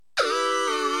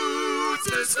Hey,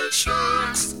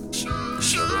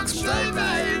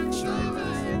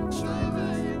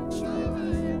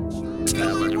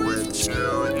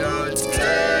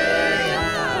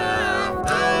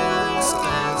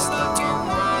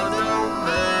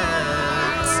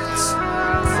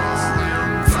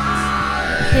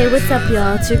 what's up,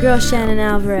 y'all? It's your girl Shannon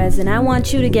Alvarez, and I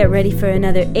want you to get ready for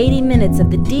another 80 minutes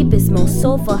of the deepest, most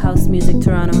soulful house music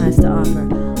Toronto has to offer.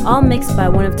 All mixed by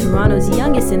one of Toronto's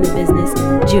youngest in the business,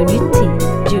 Junior T.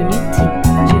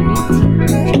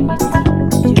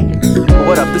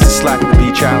 What up? This is Slack the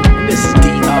Beach Out, and this is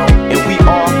D.O. And we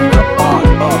are the Art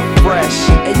of Fresh.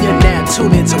 And you're now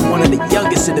tuned into one of the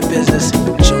youngest in the business,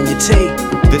 Junior T.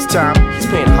 This time, he's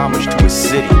paying homage to his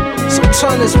city. So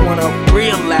turn this one up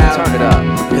real loud. Turn it up.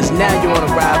 Cause now you're on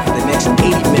a ride for the next 80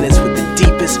 minutes with the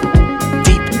deepest,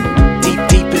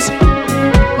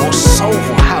 most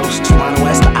soulful house Toronto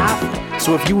has to offer.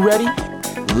 So if you ready,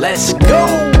 let's go!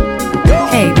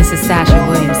 Hey, this is Sasha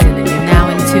Williamson, and you're now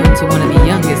in tune to one of the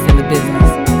youngest in the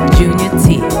business, Junior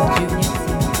T.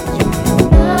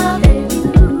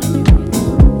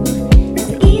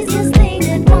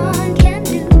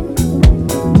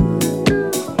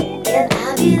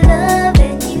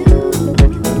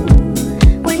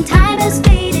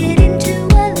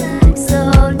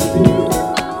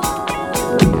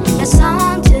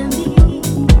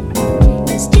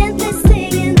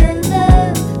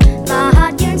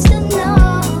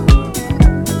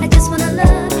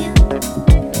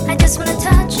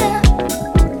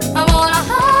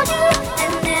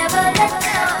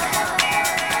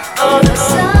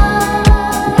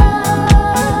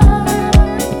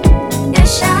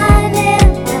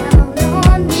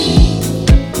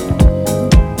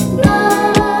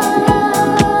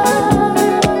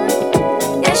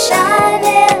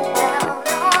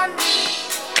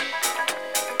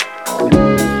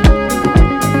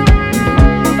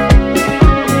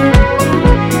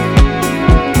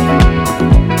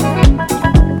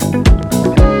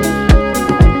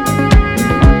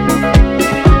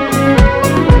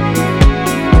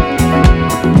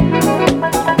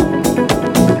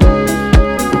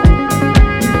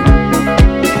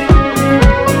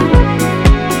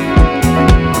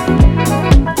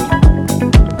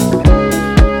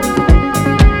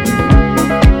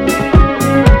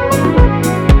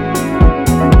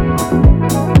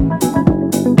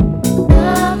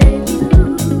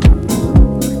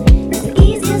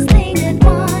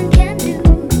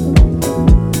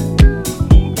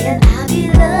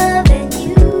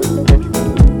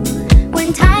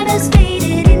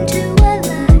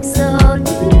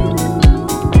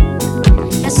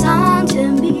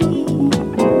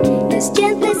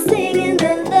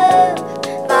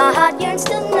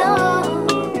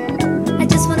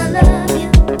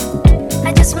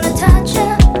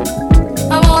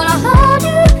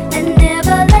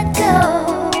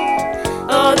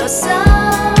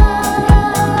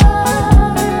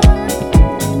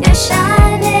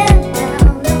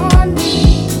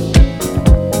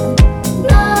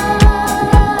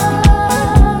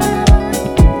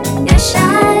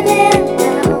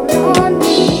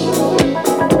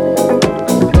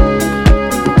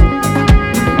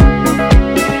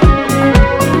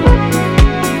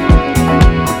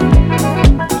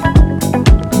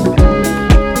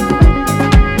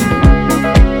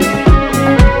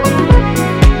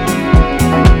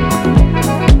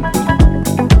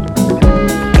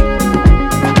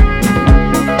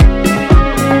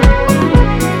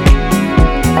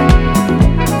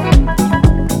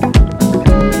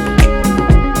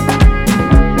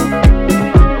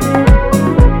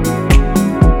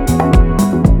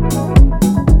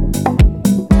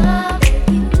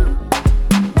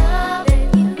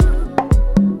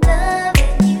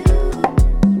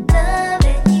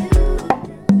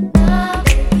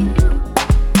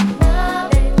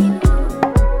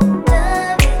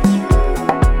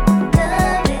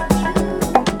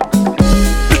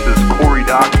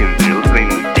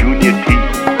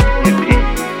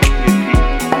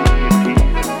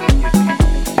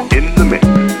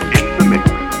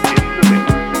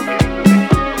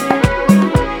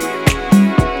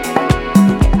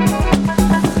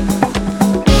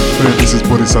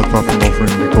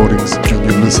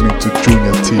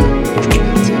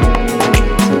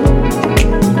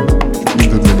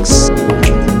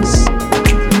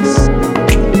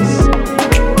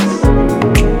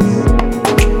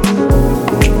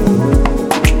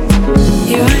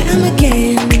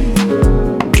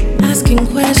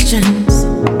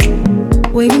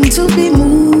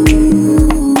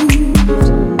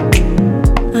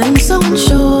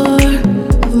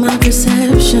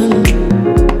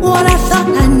 What I thought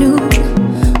I knew,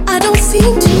 I don't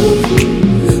seem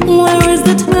to.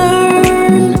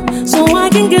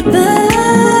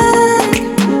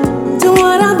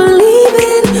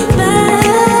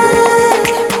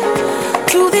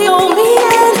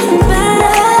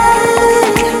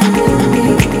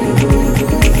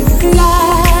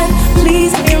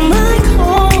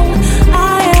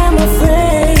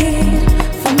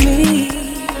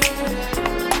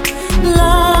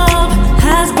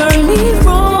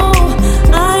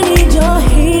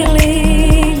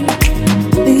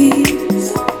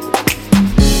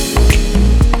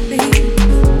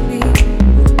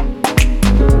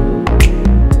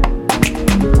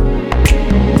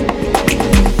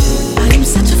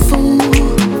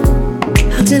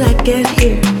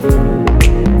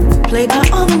 Play by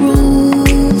all the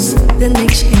rules, then they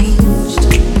changed.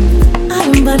 I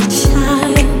am but a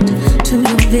child to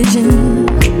your vision,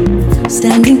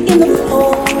 standing in the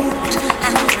cold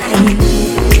and rain.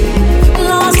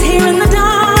 Lost here in the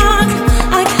dark,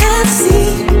 I can't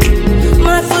see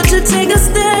my foot to take a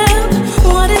step.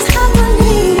 What is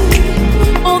happening?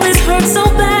 Oh, this hurts so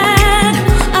bad,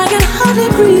 I can hardly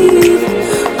breathe.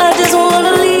 I just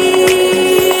wanna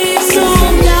leave. So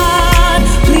God,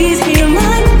 please hear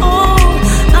my call.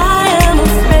 I am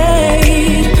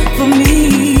afraid for me.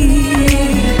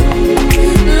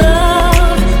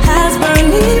 Love has burned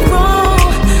me raw.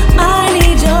 I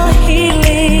need your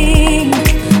healing.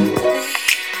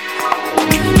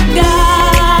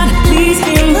 God, please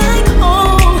hear my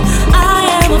call. I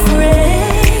am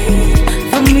afraid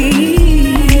for me.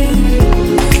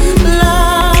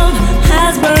 Love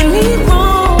has burned me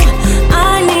raw. I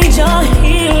need your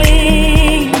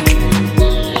healing.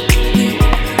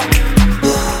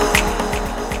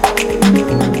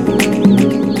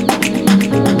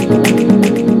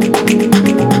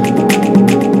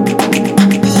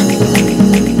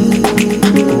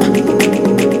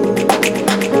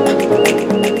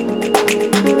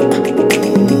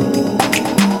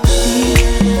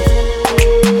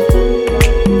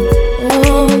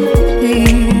 Oh,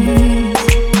 please,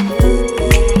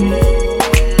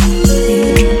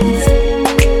 please.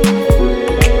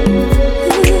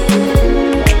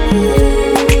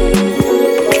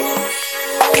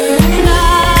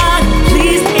 God,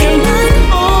 please hear my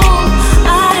call.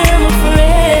 I am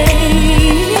afraid.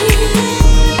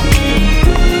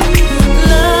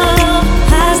 Love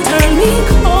has turned me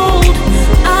cold.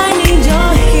 I need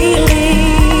your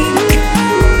healing.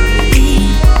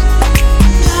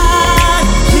 God,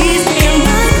 please hear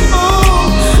my call.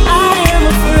 I am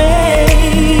afraid.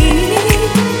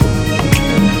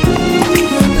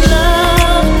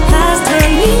 Love has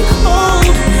turned me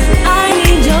cold. I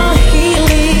need your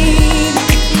healing.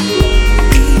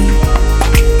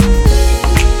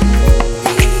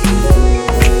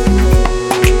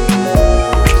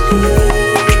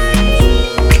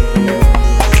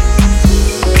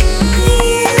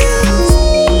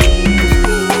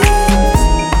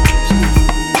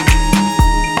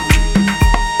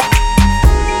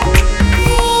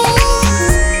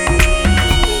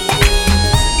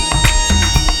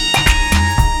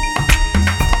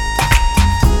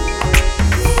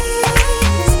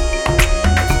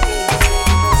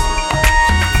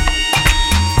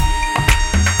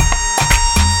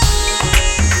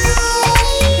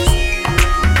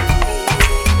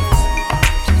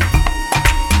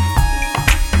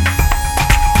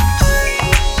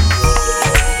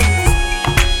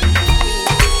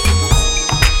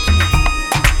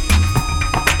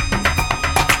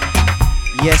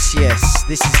 Yes,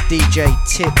 this is DJ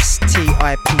Tips,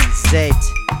 TIPZ.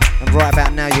 And right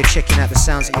about now you're checking out the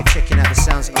sounds, you're checking out the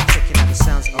sounds, you're checking out the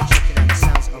sounds, you're checking out the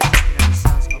sounds, you're checking out the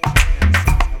sounds, you're checking out the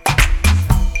sounds.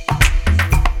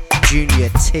 Junior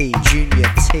T, Junior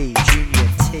T, Junior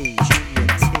T, Junior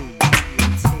T, Junior T,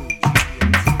 Junior T.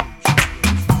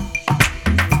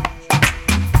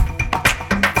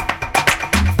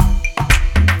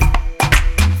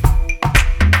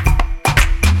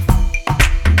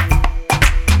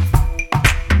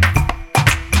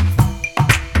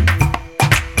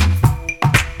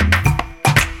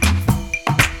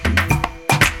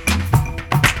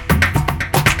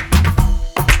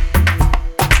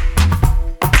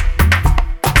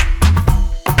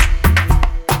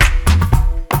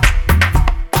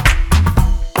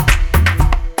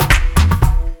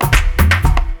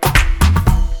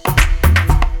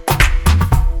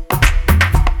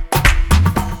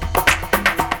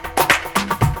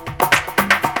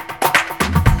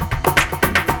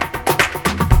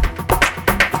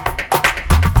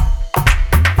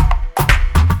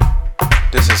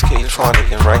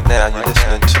 And right now you're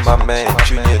listening to my man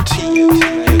Junior T.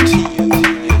 Junior T.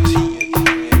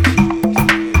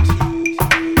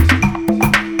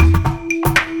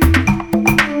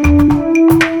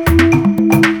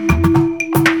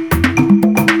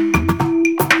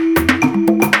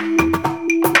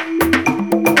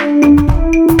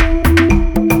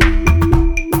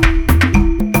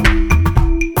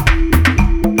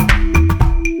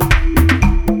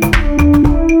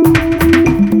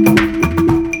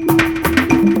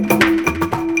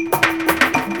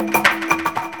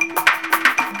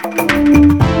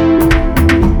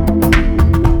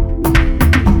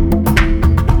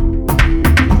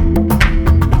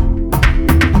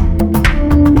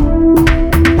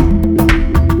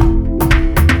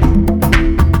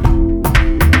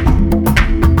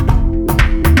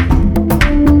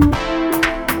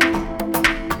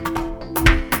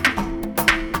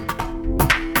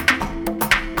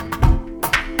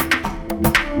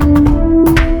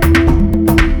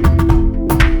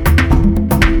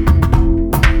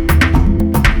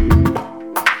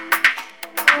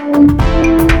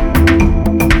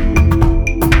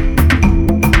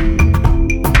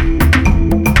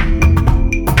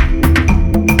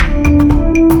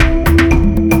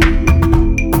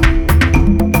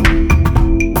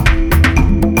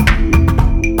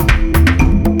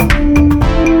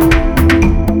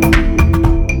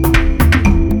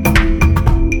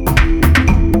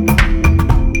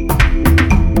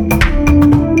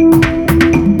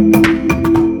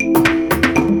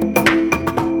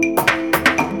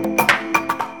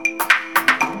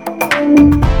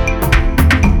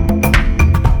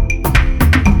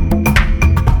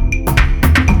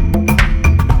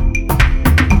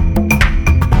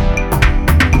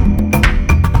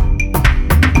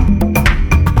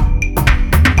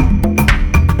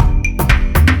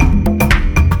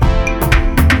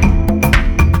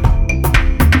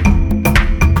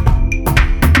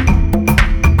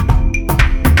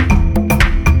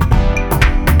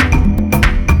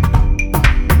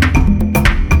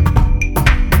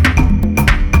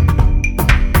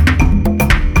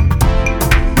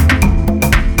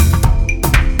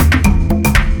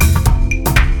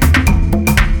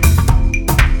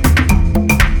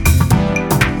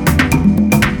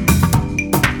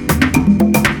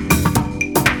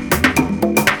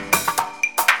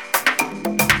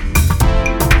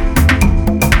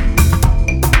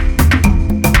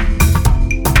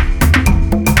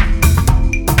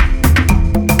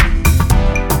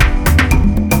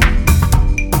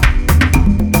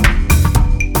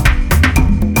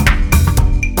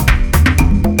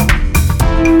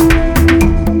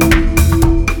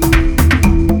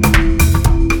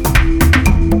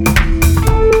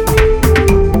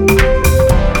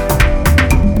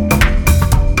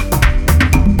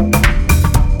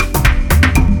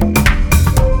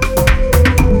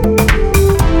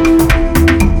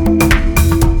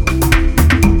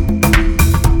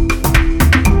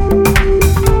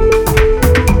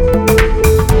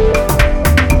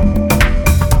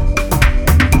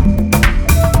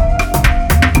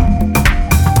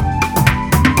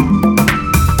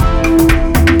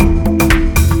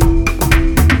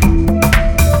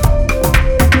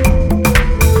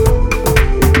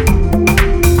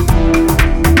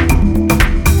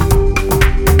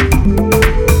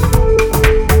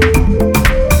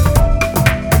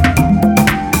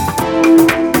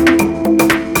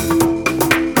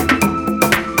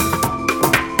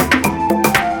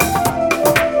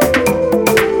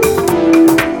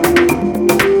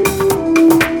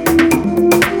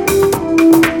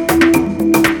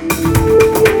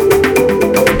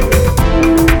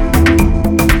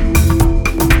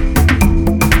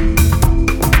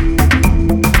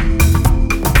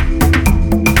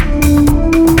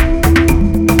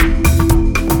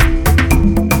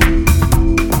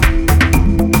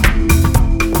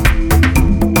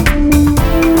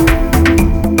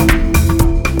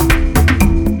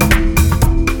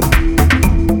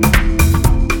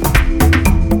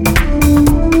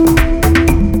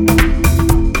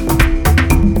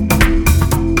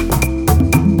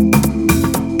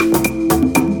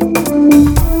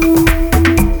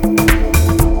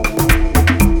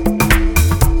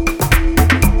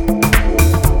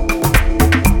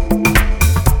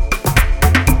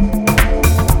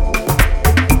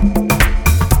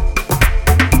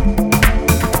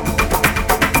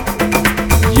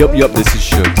 Yup, this is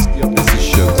Shugz. Yup, this is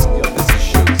Shugz. Yup, this is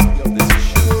Shugz. Yup, this is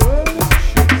Shugz.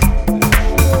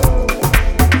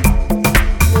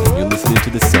 And you're listening to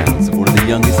the sounds of one of the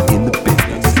youngest in the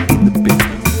business.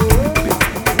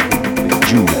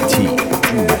 Junior T.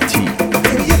 Junior T.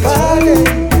 Baby, your body,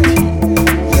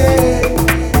 yeah.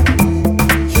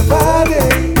 Your body,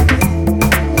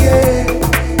 yeah.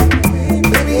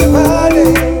 Baby, your body,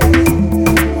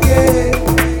 yeah.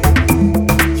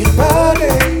 Your body,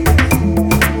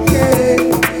 yeah.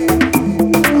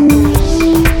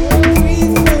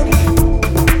 Breathe on it,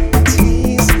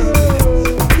 tease on it.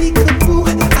 Peekaboo,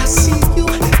 I see you.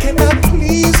 Can I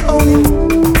please on it?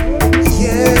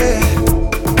 Yeah.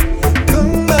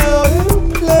 Come out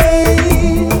and play.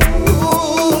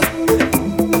 Ooh.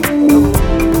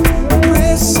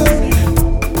 Press on it,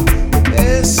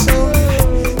 press on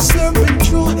it. Slurping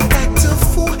through, act a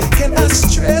fool. Can I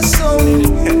stress on it?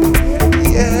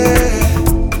 Yeah,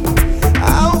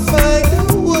 I'll find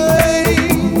a way.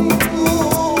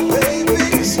 Ooh, baby,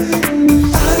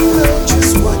 I know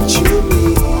just what you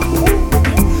need.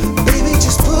 Baby,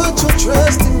 just put your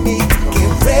trust in me.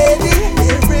 Get ready,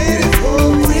 oh,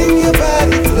 bring your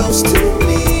body close to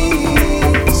me.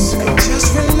 Just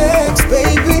relax,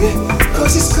 baby,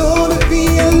 'cause it's gonna be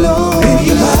alone. Baby,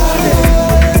 your body,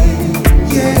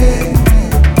 yeah.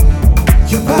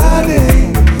 Your body,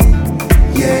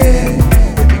 yeah.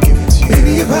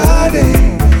 Baby, your body,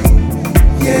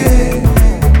 yeah.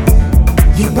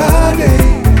 Your body,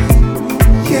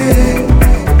 yeah.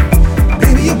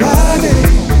 Baby, your body,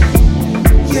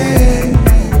 yeah.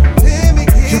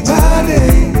 Your body,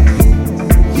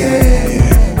 yeah.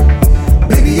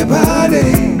 Baby, your body,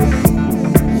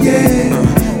 yeah.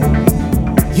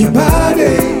 Your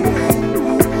body,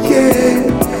 yeah.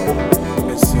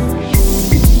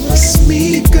 It's me,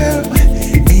 girl.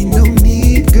 Ain't no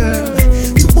need, girl,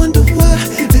 to wonder why.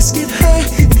 Let's get high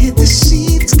and hit the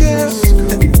sheets, girl.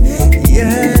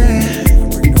 Yeah.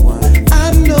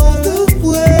 I know the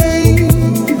way.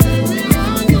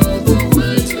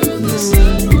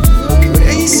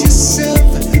 Brace yourself,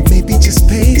 maybe just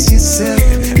pace yourself.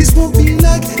 This won't be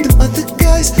like the other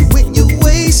guys when you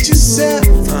waste yourself.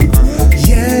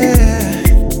 Yeah,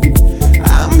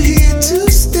 I'm here to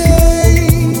stay.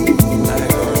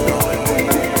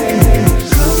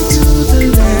 Come to the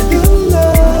land of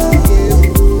love.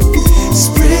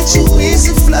 Spread your wings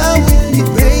and fly with me,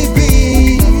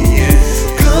 baby.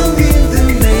 Come in the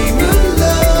name of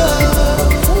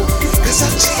love. 'Cause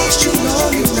I've changed you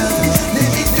long enough. Let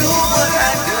me do what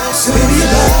I do. So baby, your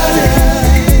body,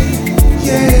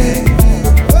 yeah.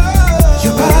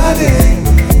 Your body,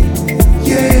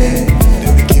 yeah.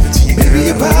 Baby,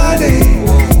 your body,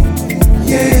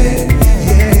 yeah.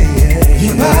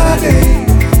 Your body,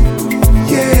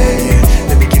 yeah.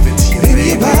 Baby,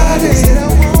 your body, I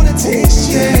wanna taste,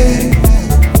 yeah.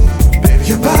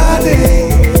 Your body,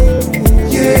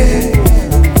 yeah.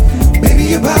 Baby,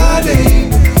 your body,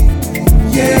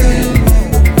 yeah.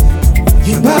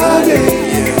 Your body,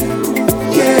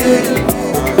 yeah.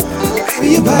 Baby,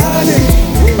 your body,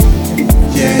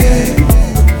 yeah.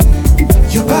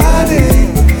 Your body,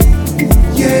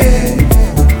 yeah.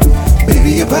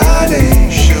 Baby, your body,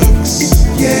 Shugz,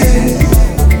 yeah.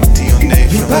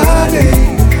 Your body,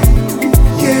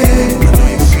 yeah.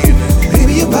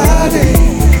 Baby, your body,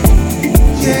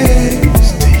 yeah.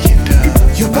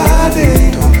 Your body,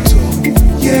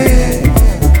 yeah.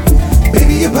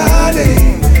 Baby, your body,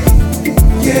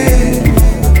 yeah.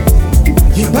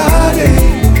 Your body,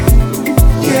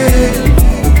 yeah.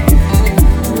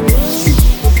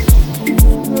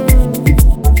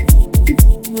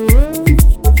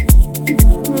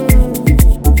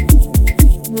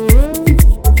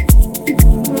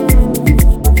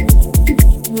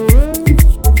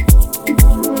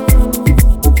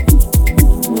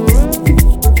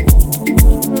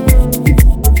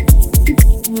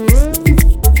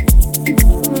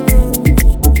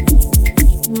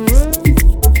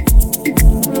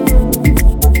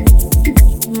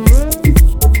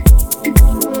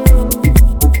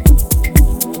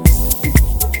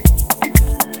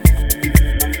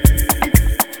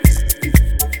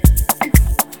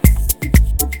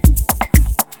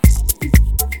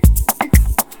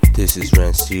 This is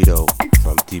Rancido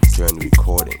from Deep Journey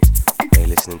Recordings. And you're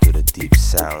listening to the deep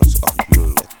sounds of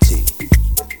Junior T.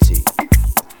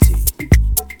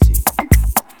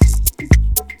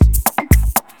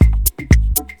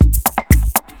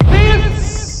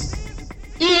 This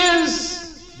is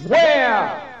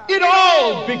where it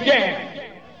all began.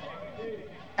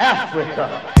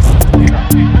 Africa.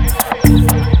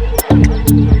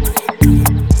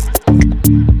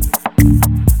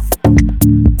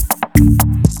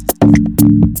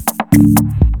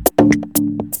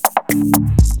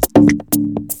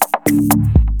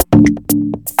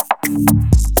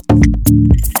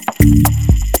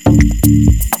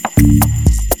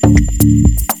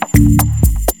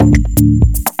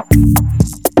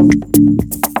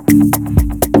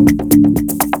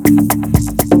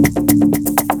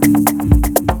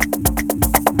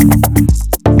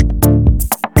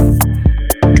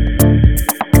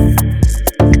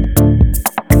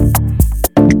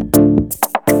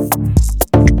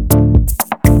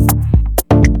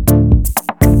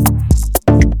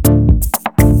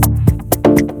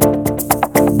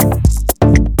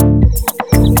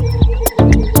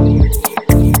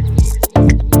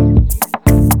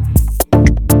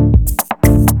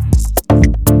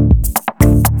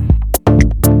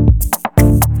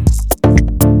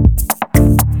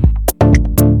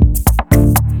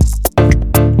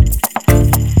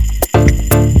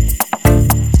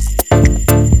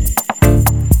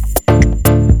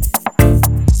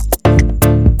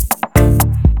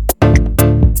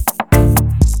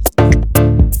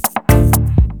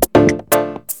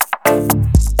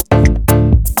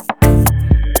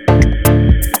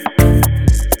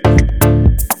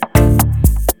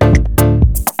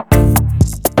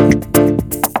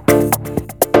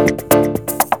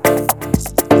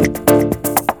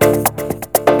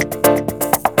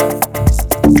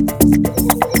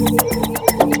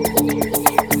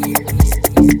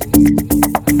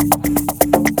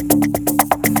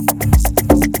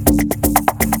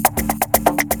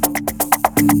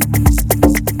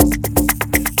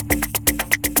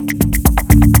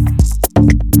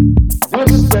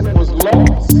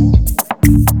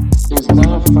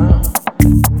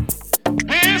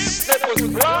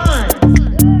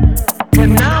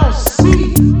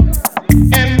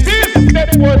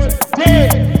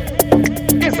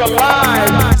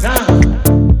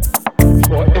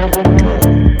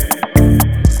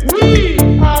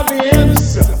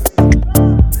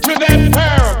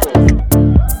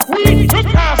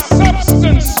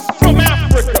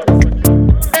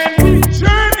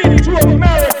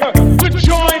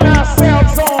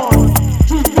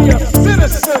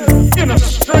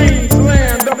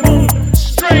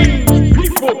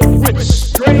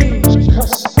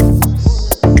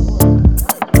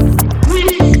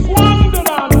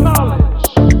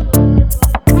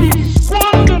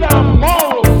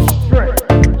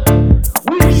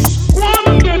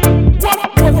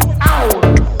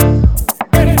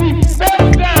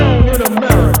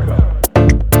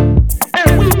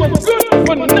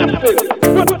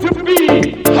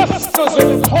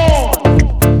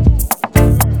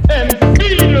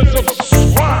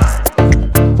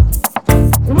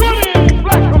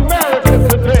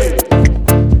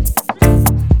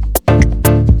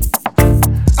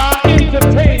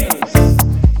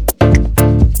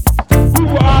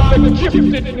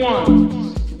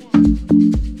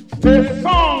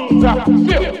 songs are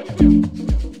filth.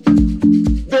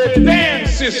 Their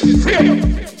dance is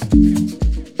filth.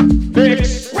 Their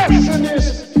expression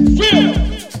is filth.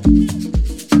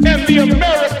 And the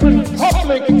American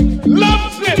public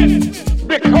loves it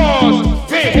because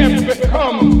they have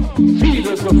become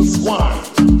feeders of swine.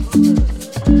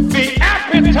 The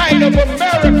appetite of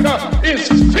America is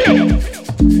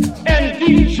filth and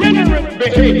degenerate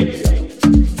behavior.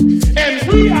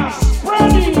 And we are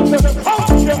spreading the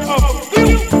culture of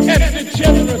filth and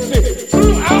degeneracy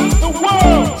throughout the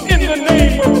world in the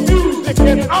name of music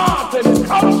and art and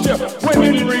culture,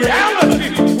 when in reality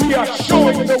we are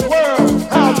showing the world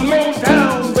how low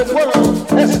down the world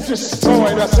has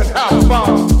destroyed us and how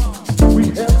far we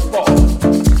have fallen.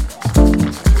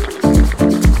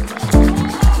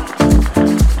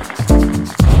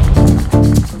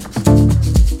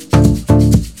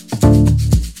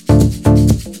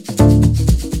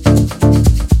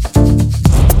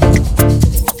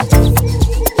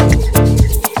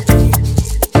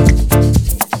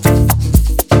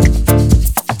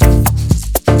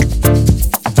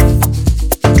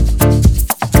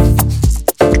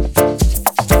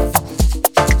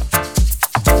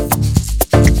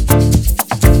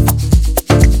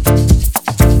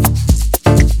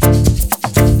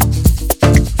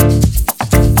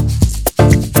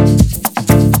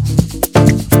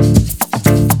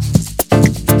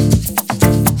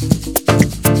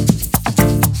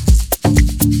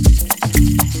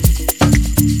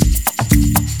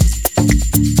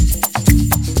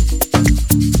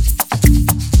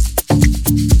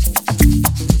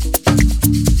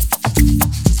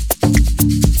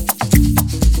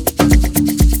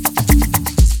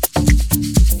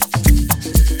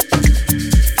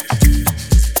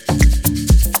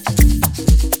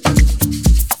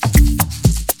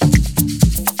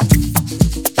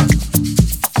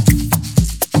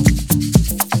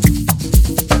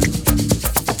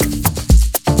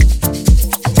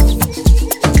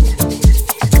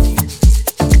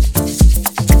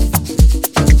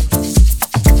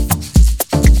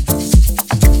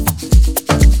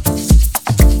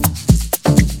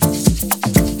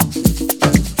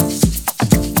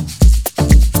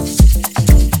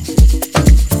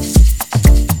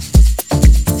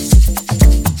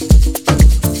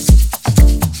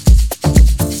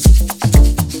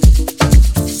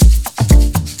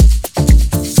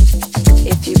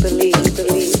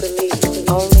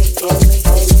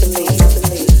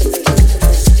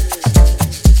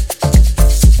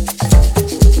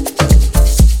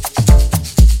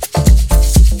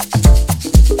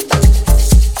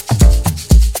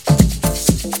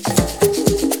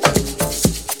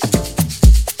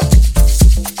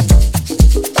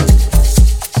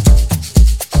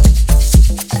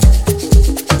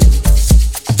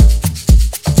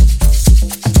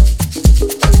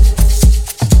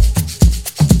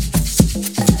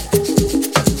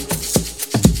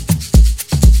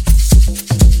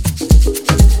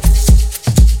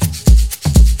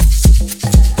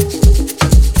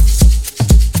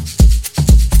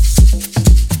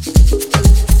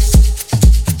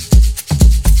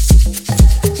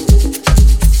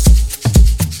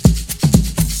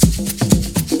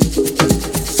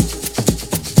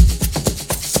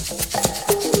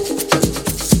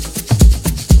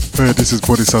 This is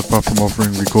Bodhisattva from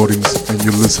Offering Recordings, and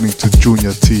you're listening to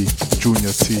Junior T,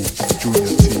 Junior T, Junior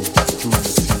T, Junior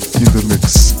T, in the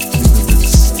mix.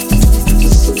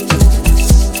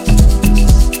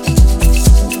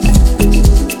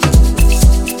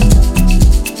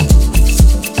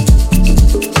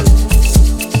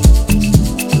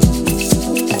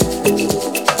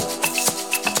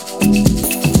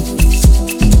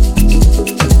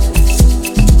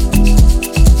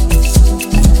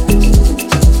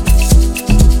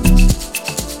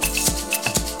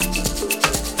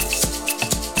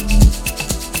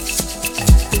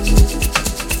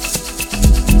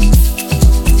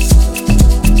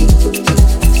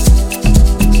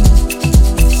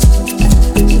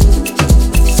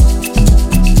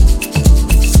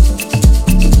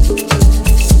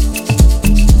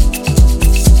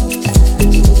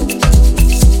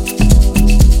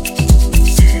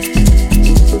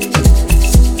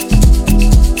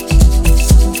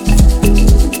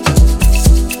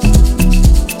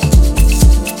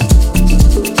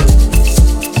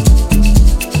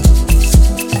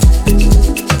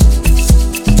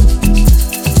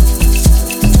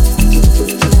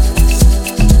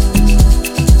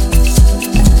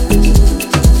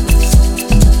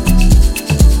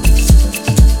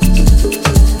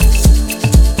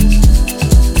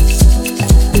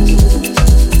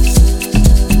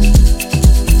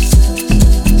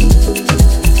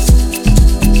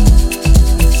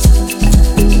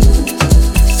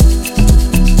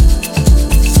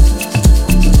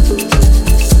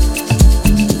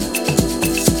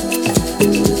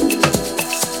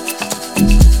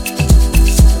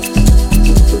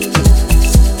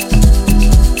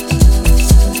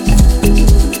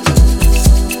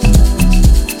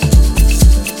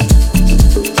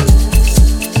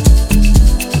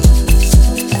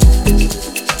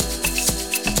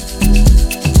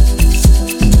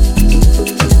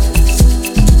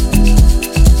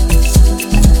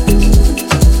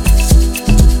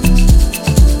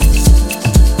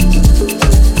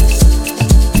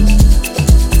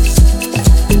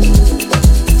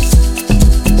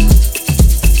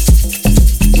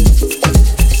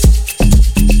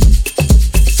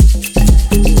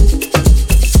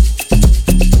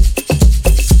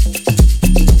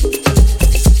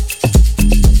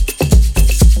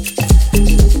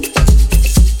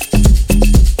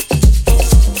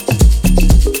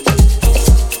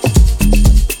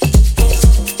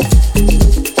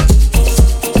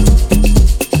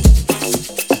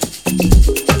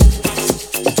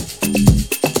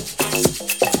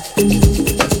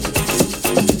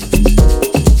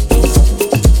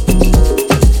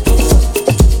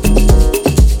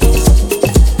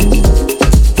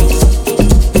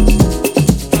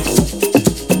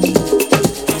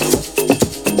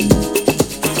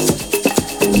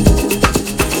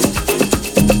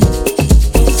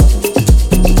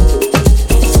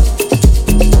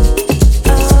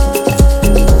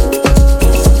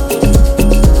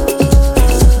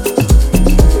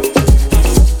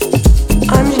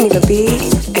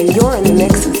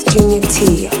 Junior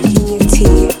T, Junior T.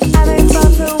 I may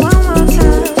talk to one more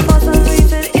time. For some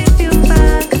reason it feels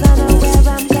fine, 'cause I know where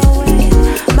I'm going.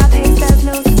 My pace has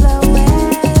no slowing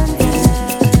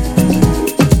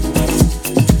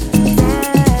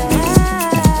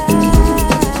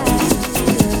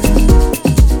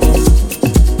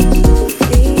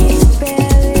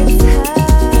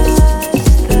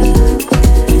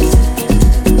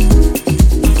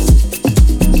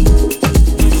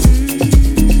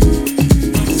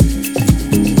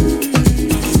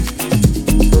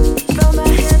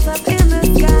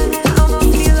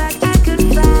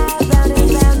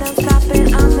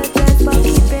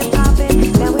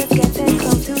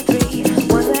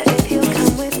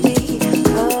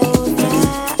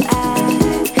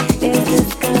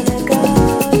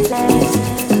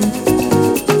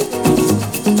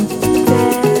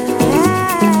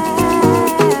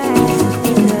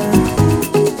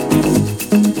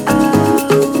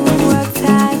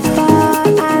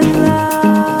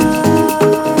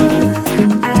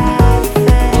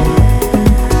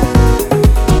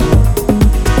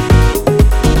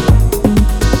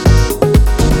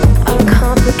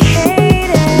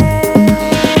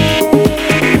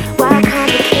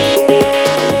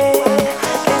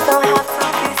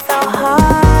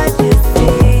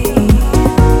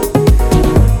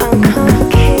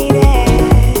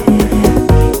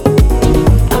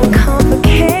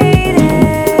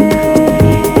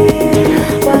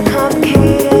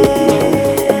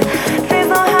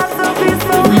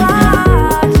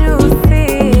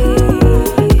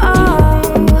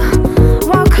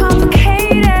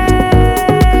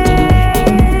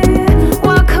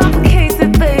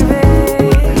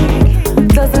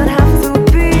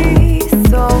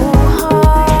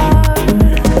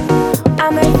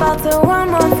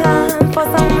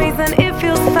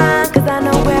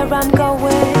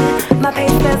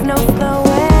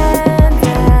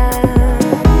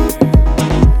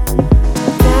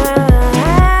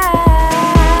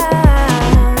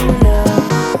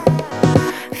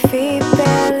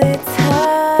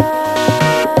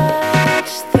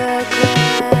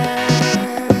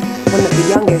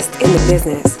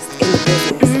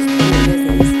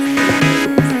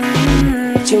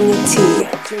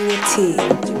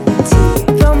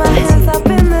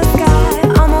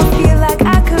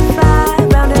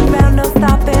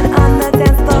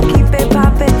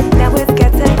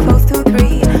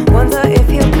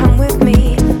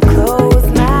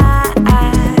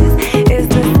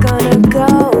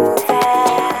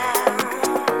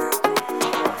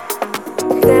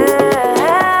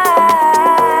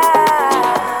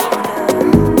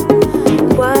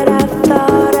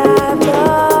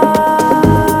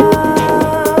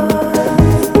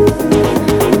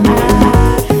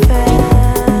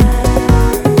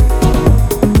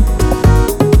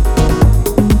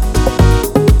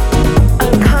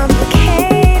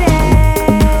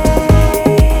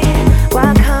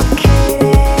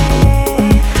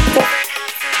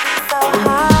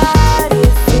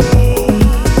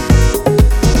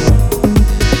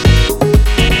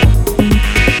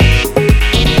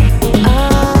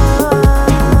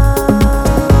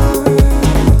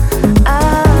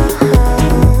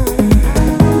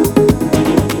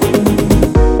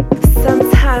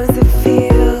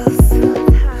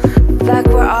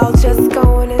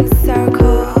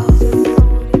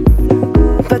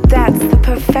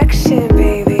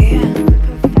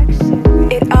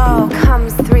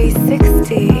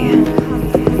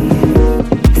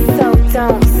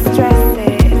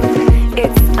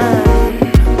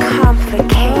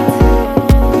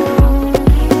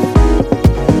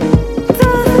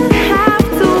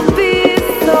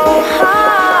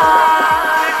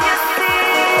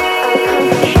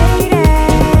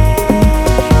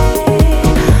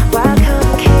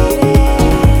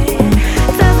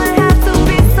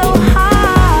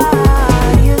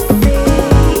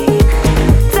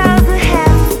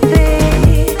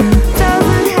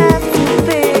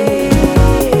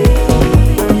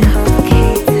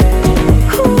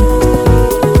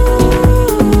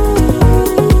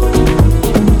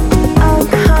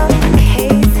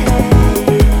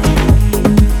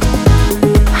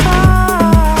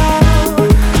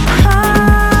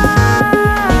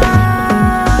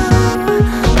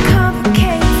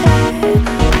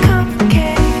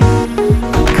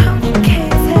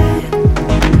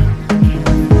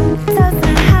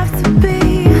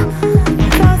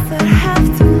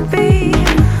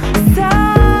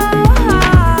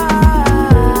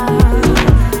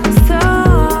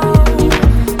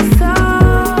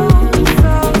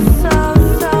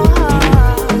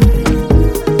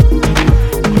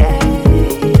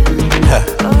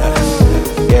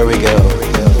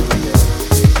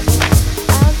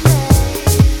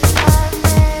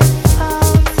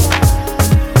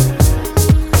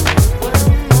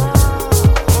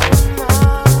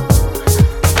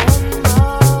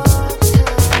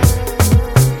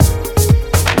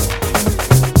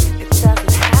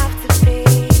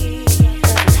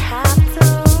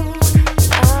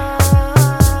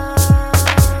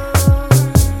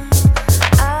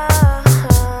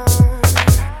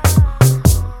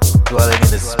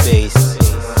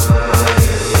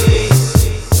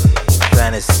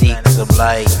to seek some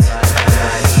light.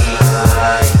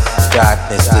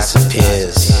 Darkness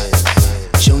disappears.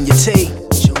 Junior T.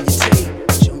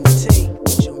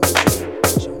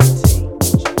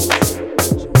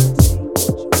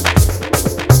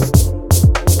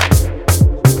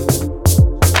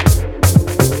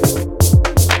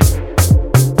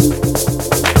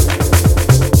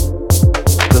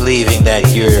 Believing that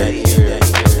you're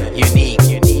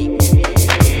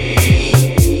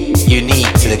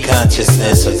unique to the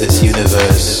consciousness of this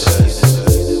universe.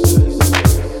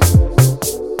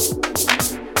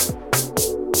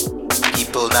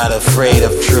 People not afraid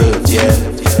of truth, yeah.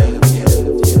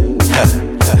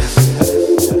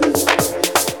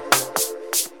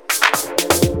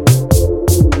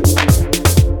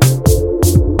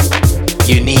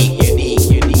 Unique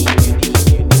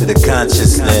to the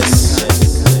consciousness,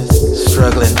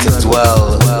 struggling to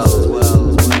dwell.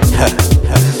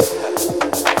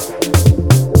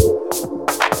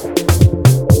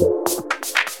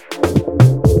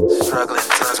 Struggling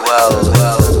to dwell.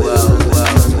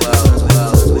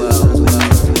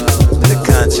 The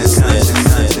consciousness.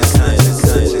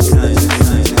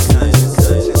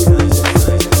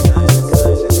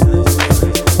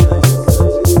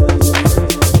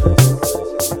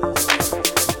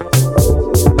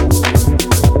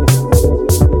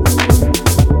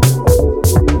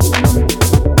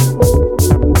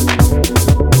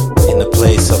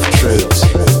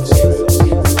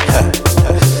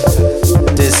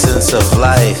 Of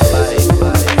life,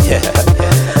 yeah,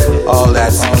 all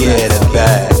that's good and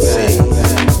bad, see,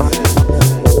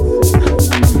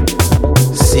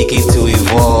 seeking to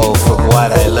evolve from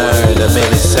what I learned a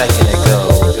millisecond ago.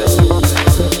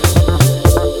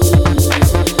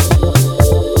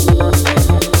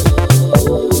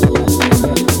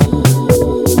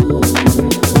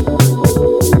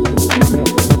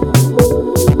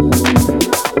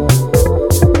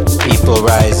 People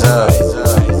rise up.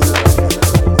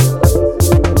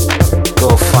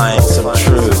 Find some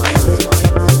truth.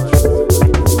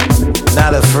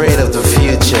 Not afraid of the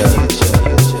future.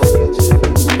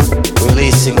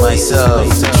 Releasing myself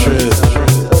to truth.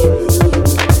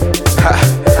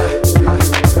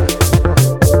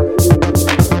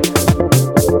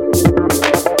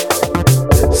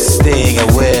 Staying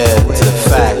aware to the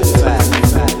fact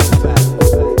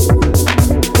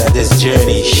that this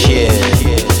journey is shared.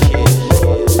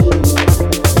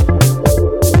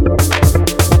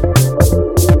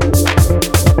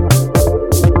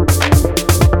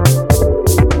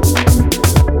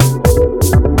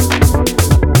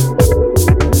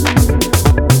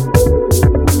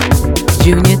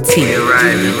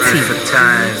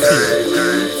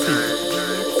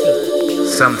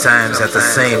 Sometimes at the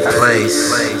same place.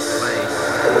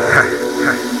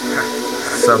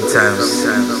 Sometimes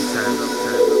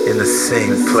in the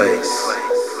same place.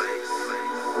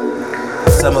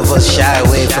 Some of us shy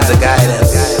away from the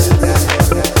guidance,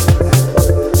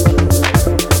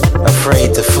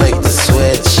 afraid to flick the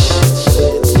switch,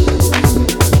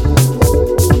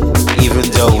 even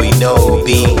though we know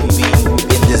being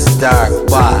in this dark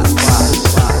box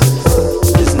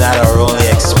is not our only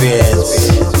experience.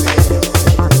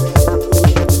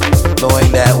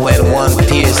 Knowing that when one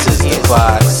pierces the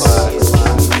box,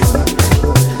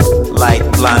 light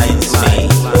blinds me.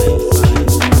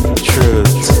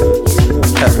 Truth.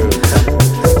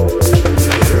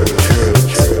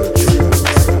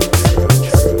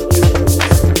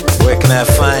 Where can I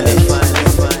find it?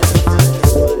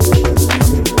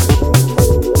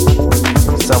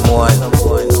 Someone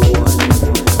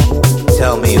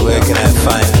tell me, where can I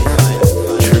find it?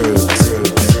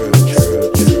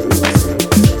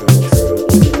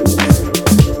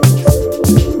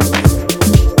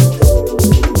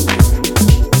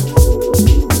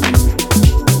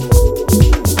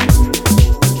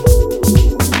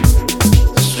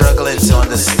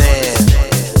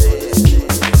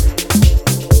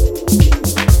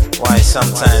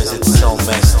 Sometimes it's so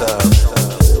messed up.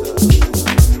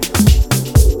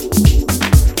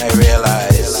 I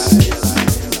realize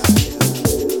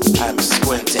I'm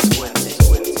squinting.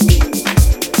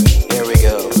 Here we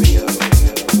go.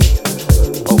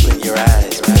 Open your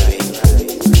eyes, baby.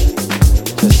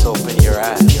 Just open your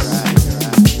eyes.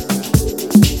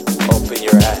 Open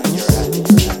your eyes.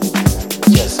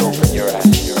 Just open your eyes.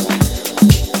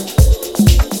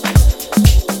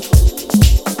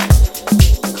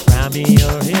 Me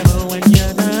your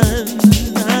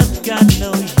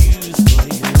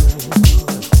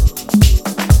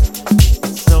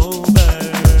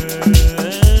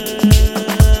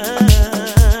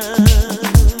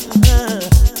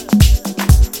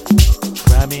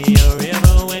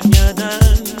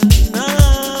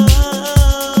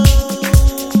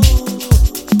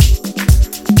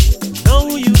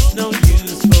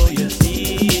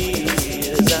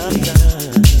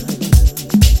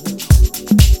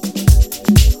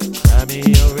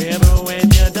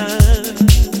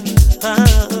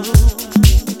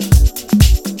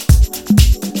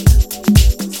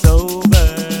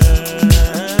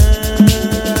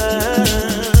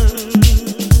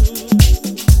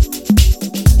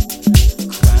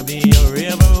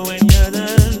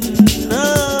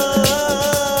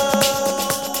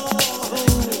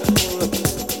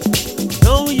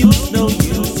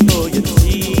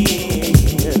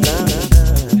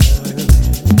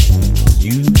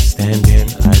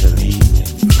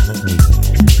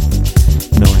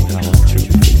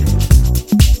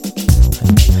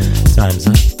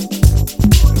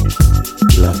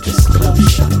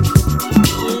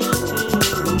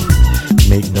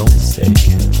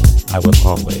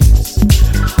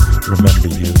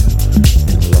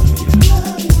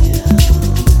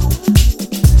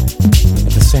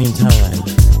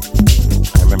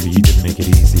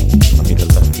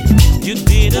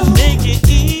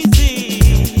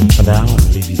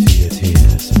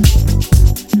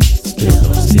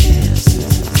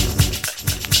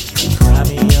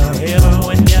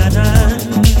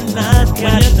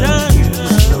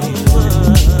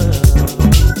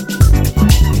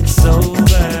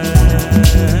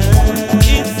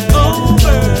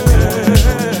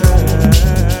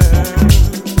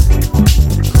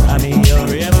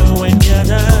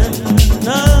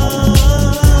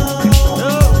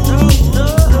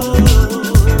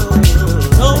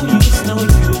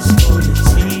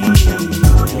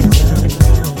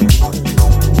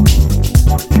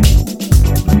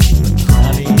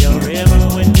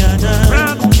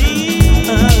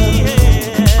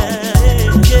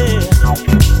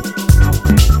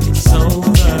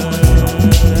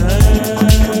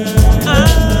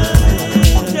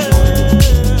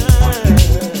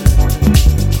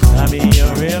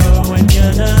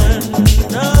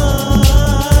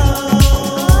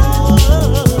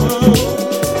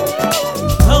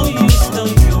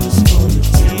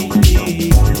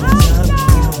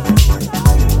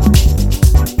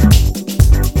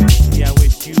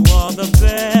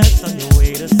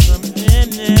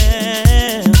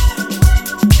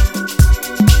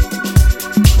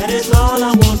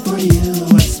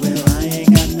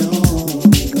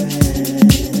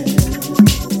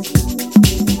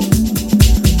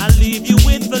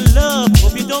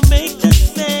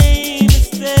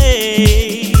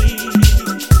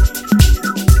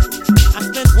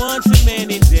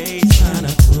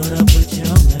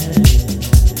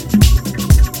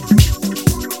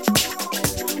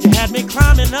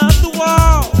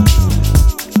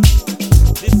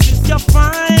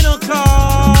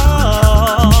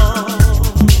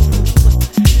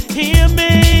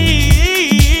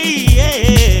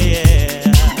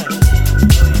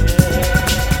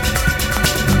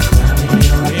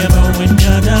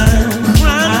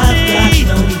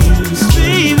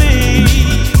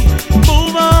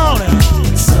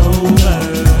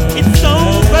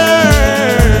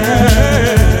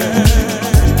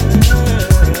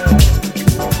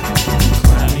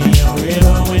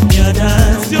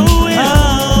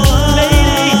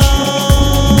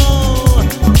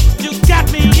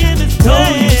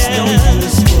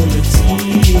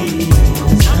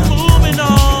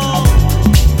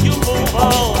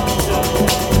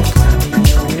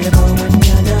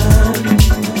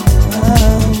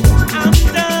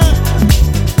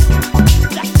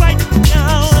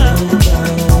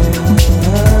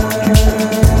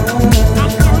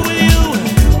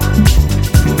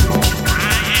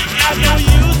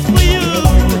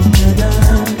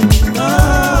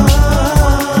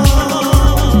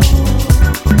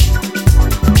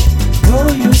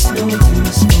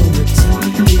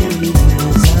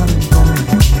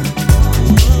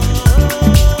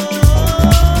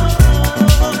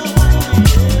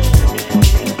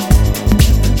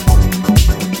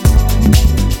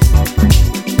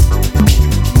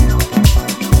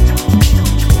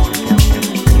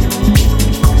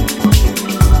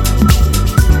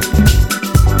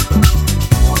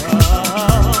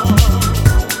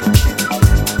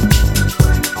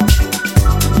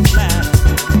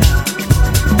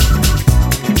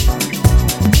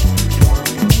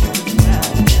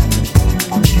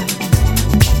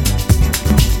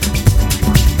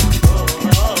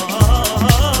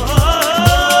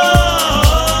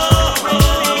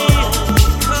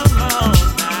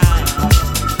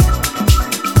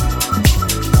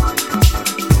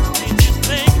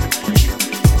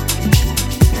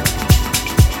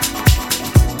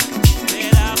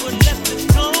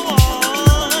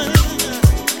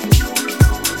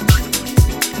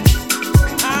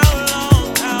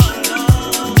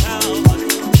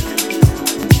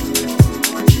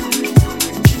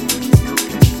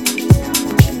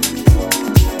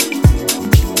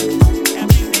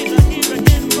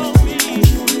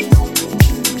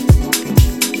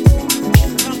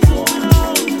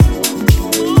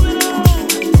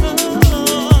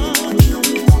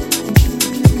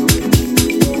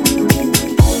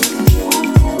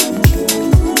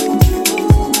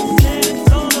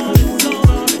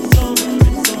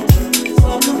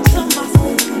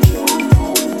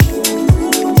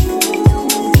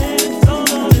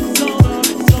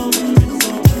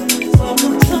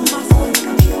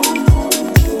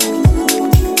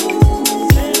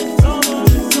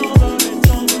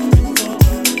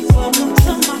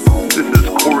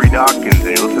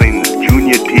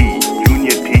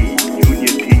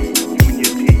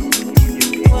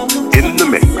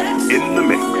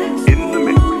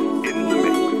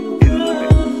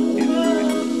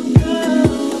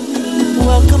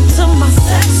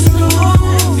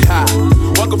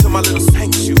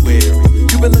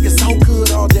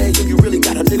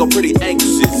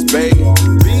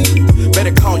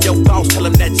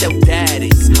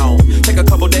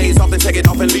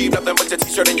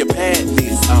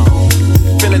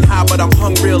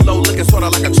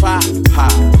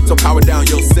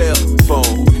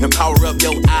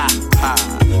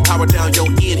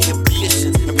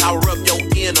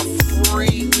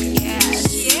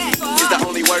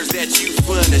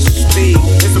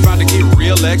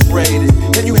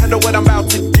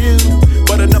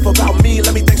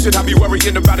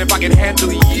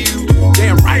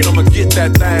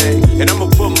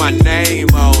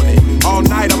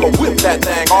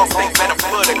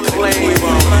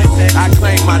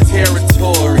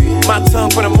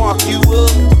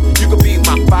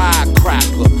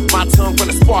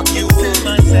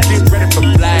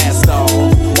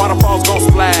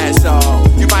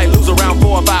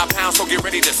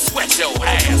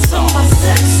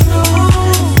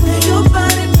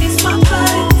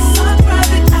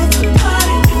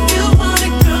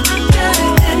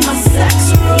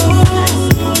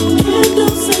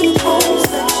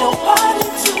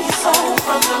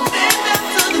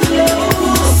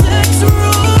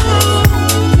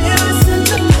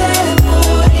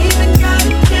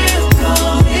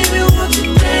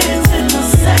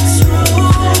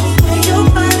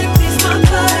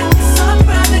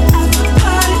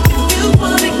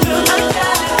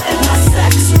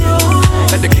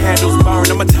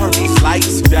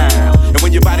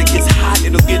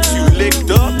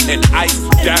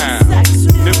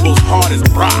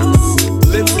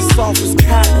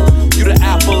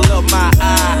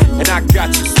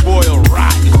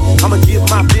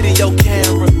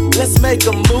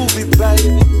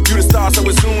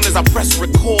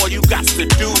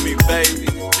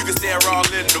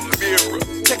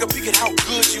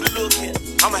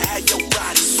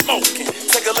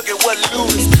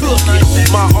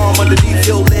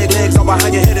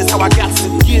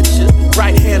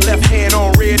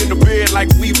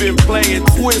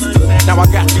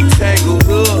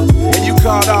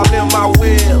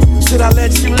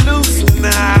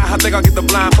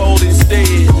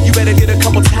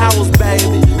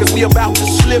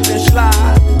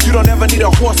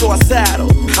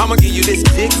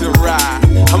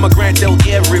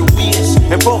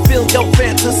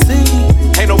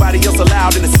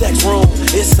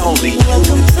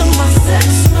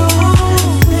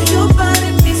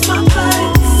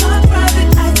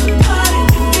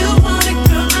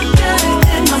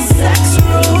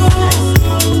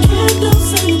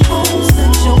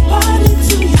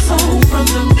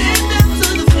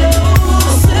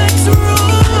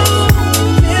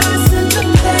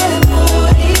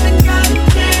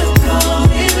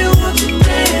Baby,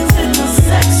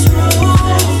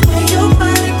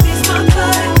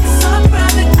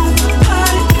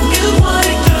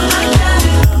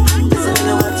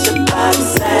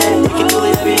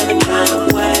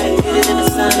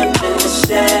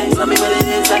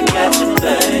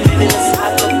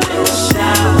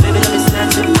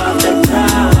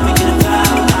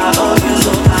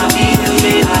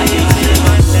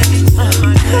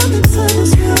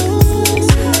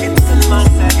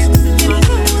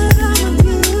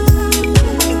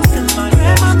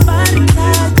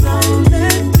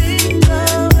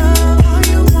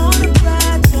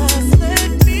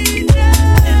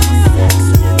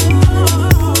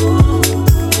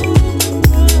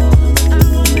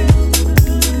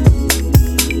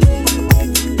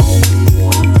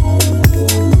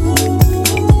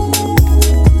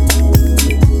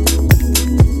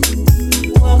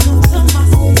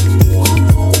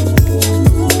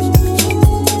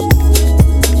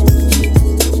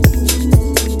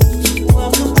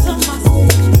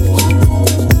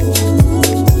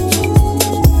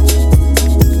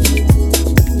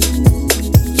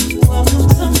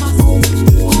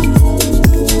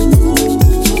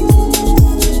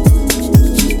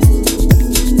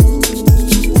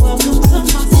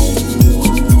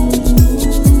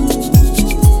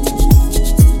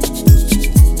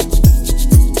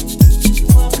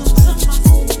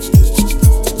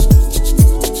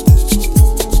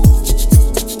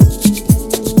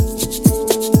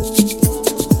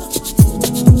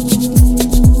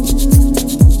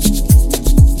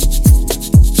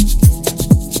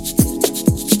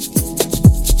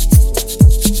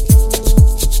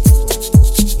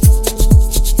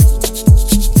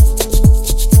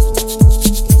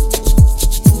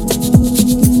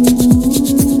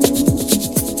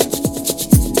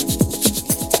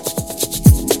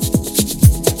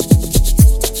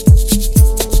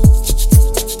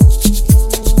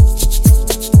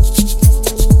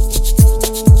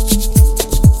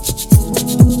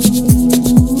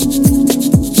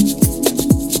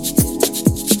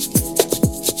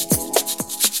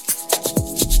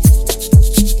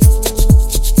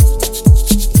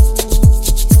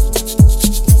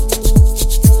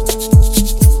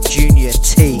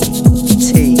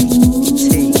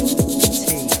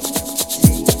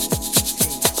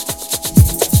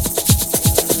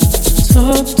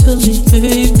 me,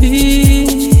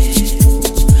 baby.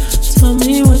 Tell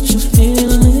me what you're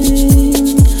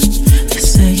feeling. You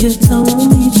say you don't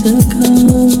want me to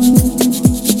come.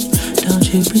 Don't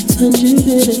you pretend you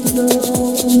didn't know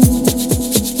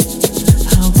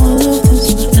how all of this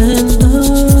would end up.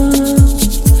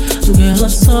 Girl, I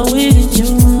saw it in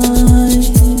your eyes,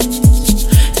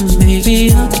 and maybe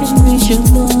I can read your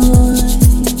mind.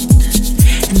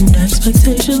 And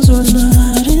expectations were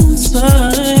not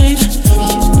inside.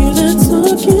 You knew that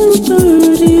talking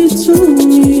dirty to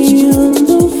me on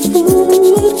the phone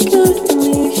would get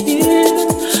me here.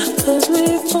 'Cause we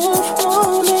both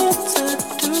wanted to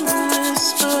do this,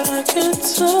 but I could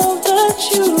tell that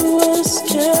you were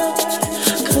scared.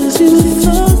 'Cause you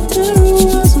thought there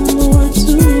was more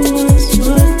to us,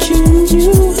 but you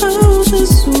knew how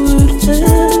this would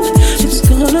end. It's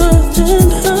gonna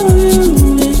end how you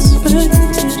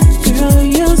expected. Girl,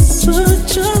 you're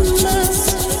such a mess.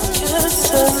 Guess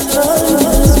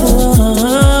another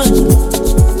one.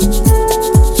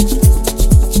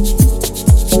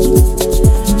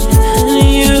 And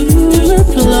you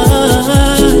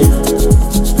replied,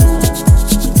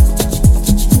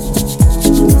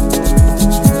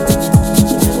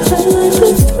 I like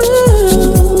the thrill.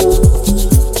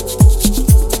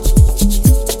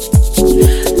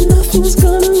 Nothing's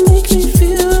gonna make me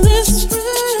feel this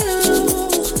real.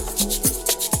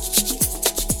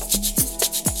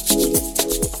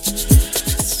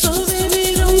 So baby,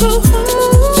 don't go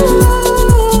home.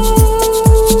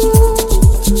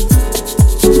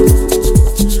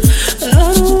 I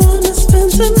don't wanna spend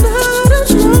tonight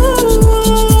alone.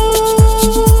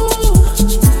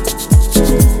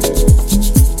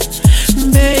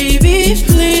 Baby,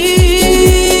 please,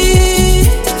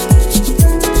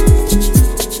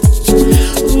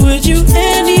 would you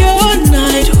end your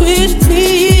night with me?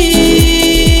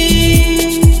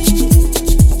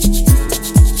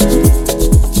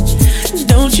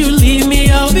 Don't you leave me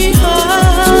all behind.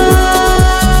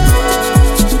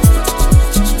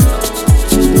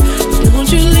 Don't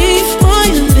you leave my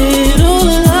little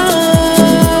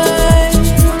light.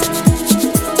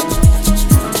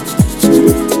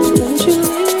 Don't you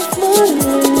leave my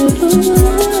little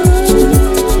light.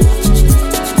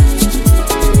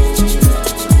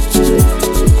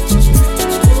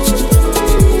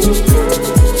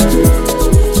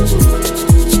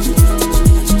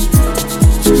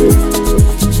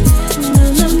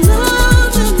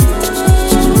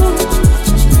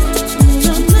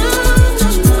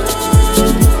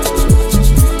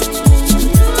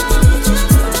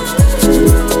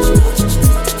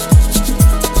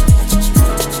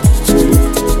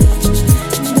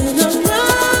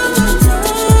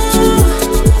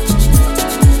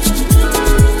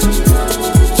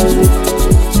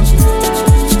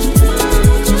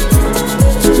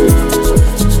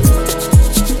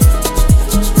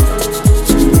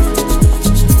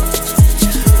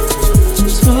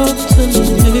 Talk to me,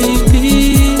 baby.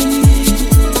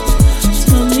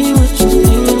 Tell me what you're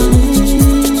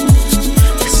feeling.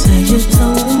 You say you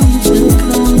don't want me to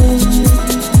come.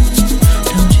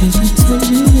 Don't you pretend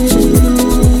you didn't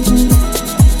know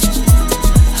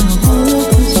how all of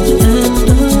this would end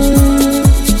up.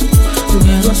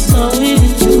 Girl, I saw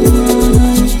it in your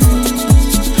eyes,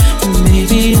 and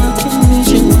maybe I can read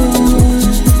your mind.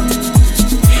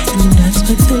 And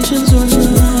expectations were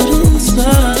not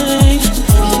inside.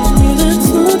 You knew that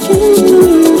talking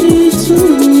dirty to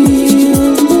me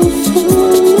on the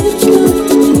phone would get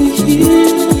me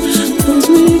here. 'Cause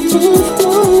we both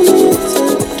wanted to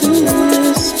do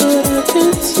this, but I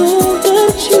could tell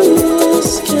that you were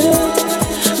scared.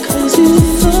 'Cause you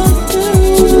thought there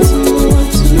was more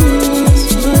to us,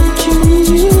 but you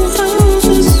knew how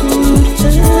this would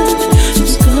end.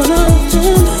 It's gonna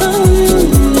end how you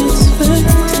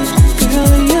expected.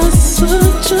 Girl, you're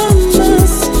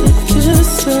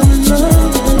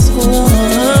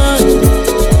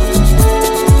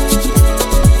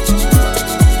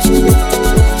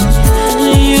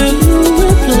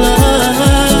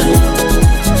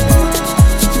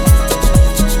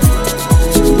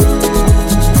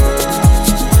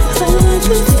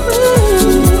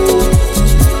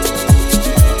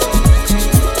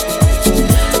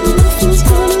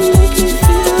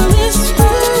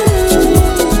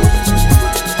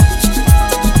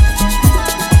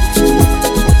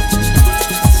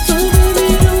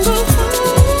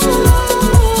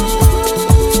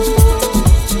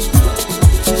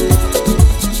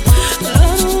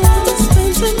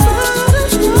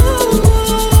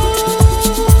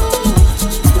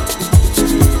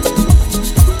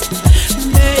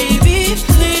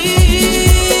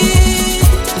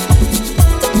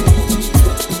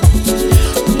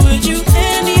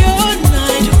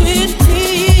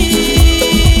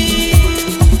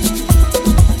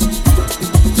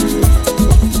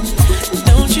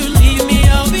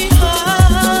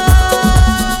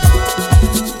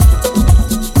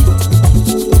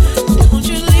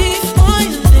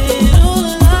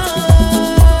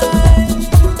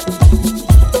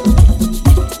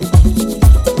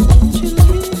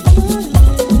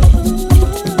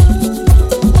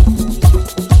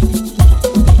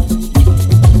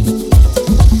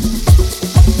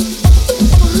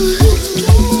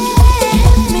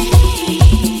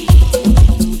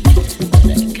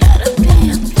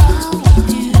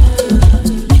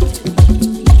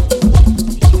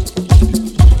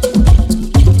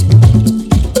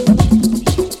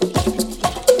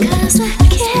Junior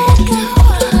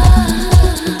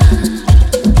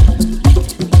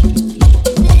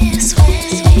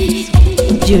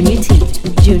T,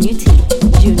 Junior T,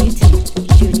 Junior T,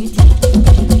 Junior T.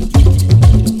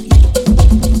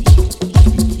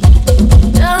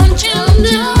 Don't you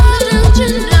know, don't you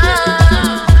know,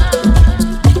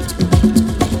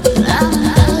 I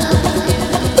love you.